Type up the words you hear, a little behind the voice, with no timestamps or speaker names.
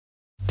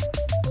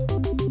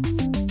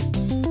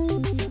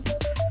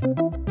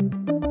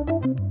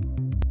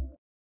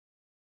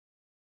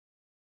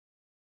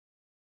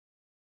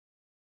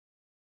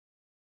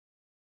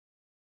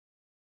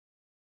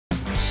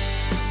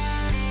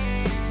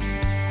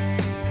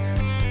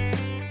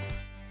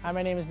Hi,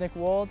 my name is Nick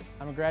Wold.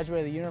 I'm a graduate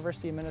of the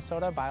University of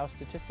Minnesota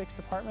Biostatistics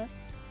Department.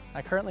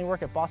 I currently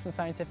work at Boston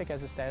Scientific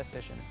as a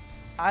statistician.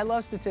 I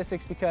love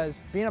statistics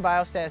because being a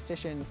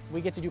biostatistician, we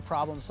get to do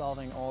problem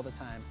solving all the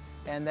time.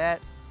 And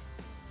that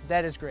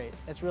is great.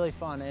 It's really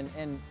fun.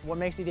 And what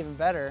makes it even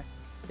better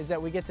is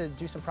that we get to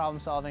do some problem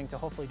solving to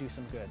hopefully do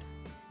some good.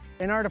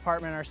 In our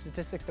department, our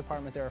statistics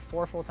department, there are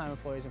 4 full-time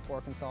employees and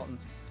 4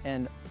 consultants.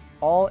 And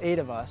all 8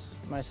 of us,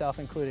 myself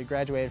included,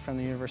 graduated from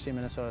the University of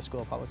Minnesota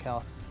School of Public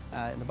Health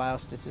in the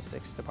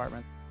Biostatistics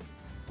department.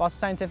 Boston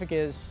Scientific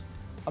is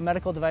a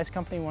medical device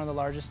company, one of the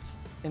largest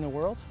in the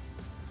world.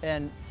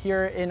 And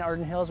here in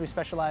Arden Hills, we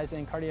specialize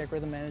in cardiac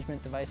rhythm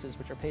management devices,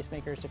 which are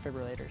pacemakers,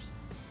 defibrillators.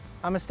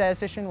 I'm a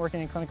statistician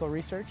working in clinical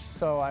research,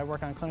 so I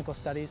work on clinical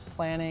studies,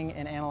 planning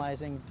and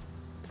analyzing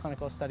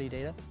clinical study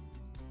data.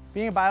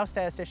 Being a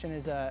biostatistician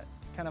is a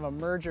kind of a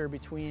merger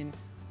between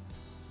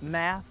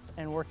math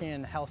and working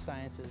in health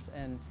sciences,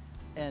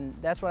 and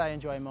that's what I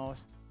enjoy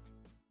most.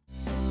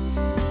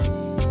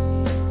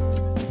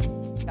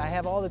 I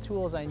have all the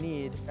tools I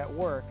need at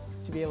work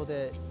to be able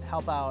to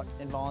help out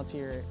and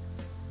volunteer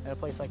at a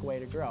place like Way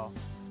to Grow.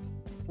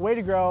 Way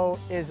to Grow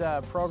is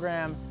a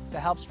program that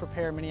helps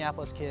prepare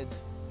Minneapolis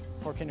kids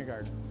for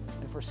kindergarten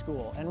and for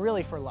school, and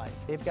really for life.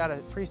 They've got a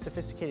pretty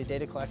sophisticated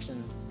data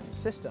collection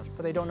system,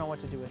 but they don't know what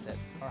to do with it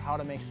or how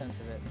to make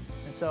sense of it.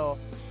 And so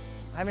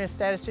having a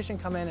statistician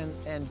come in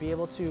and be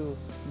able to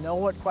know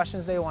what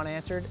questions they want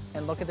answered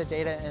and look at the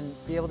data and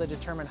be able to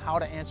determine how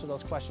to answer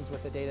those questions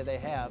with the data they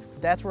have,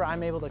 that's where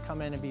I'm able to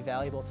come in and be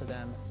valuable to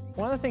them.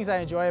 One of the things I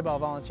enjoy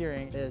about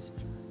volunteering is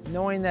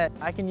knowing that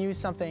I can use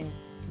something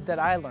that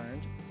I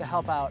learned to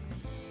help out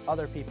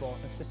other people,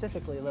 and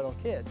specifically little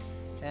kids,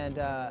 and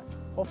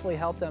hopefully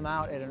help them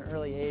out at an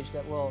early age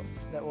that will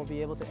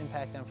be able to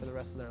impact them for the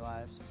rest of their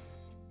lives.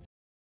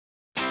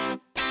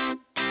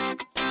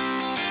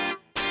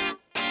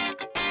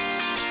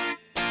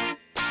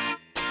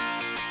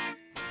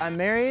 I'm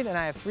married and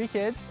I have 3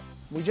 kids.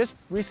 We just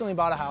recently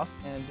bought a house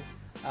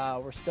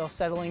and we're still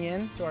settling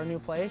in to our new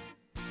place.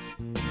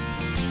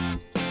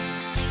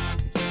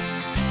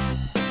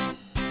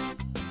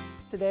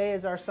 Today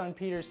is our son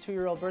Peter's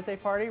 2-year-old birthday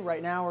party.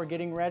 Right now we're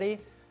getting ready,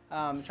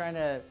 trying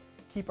to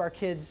keep our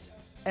kids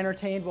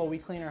entertained while we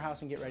clean our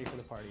house and get ready for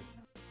the party.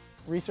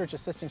 Research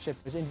assistantship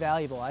is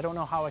invaluable. I don't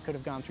know how I could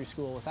have gone through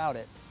school without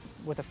it.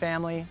 With a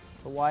family,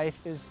 a wife,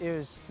 it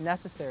was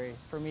necessary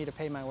for me to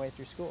pay my way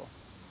through school.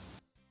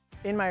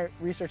 In my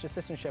research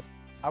assistantship,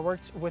 I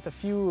worked with a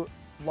few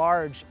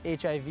large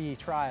HIV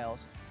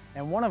trials,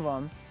 and one of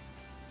them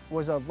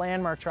was a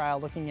landmark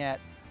trial looking at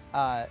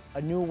a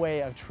new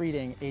way of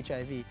treating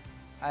HIV.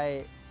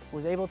 I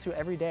was able to,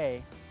 every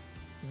day,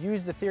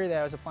 use the theory that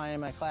I was applying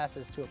in my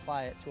classes to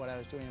apply it to what I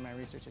was doing in my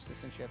research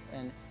assistantship,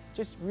 and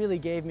just really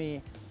gave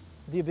me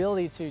the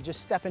ability to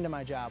just step into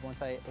my job.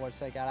 Once I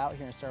got out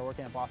here and started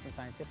working at Boston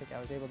Scientific, I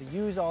was able to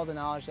use all the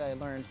knowledge that I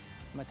learned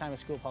in my time at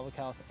School of Public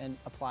Health and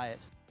apply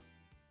it.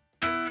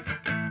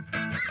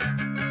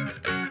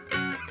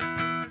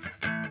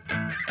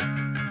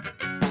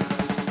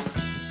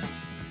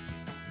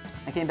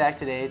 I came back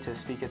today to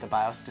speak at the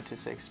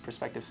Biostatistics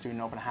Prospective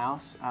Student Open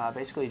House,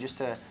 basically just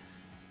to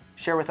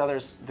share with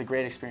others the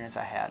great experience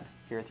I had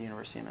here at the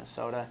University of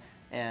Minnesota,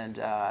 and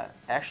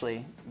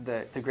actually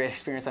the great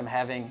experience I'm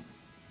having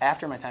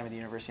after my time at the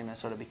University of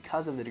Minnesota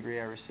because of the degree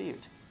I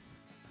received.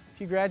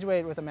 If you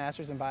graduate with a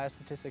master's in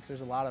biostatistics,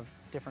 there's a lot of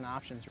different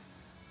options.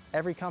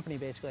 Every company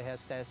basically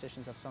has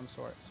statisticians of some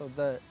sort, so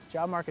the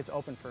job market's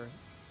open for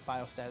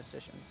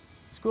biostatisticians.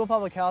 School of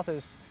Public Health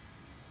has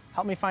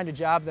helped me find a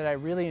job that I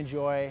really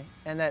enjoy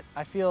and that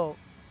I feel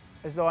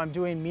as though I'm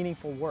doing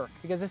meaningful work,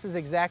 because this is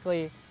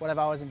exactly what I've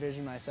always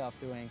envisioned myself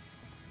doing.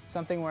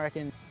 Something where I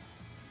can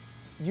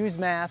use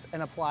math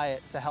and apply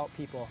it to help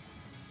people.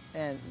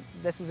 And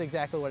this is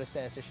exactly what a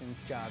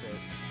statistician's job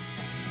is.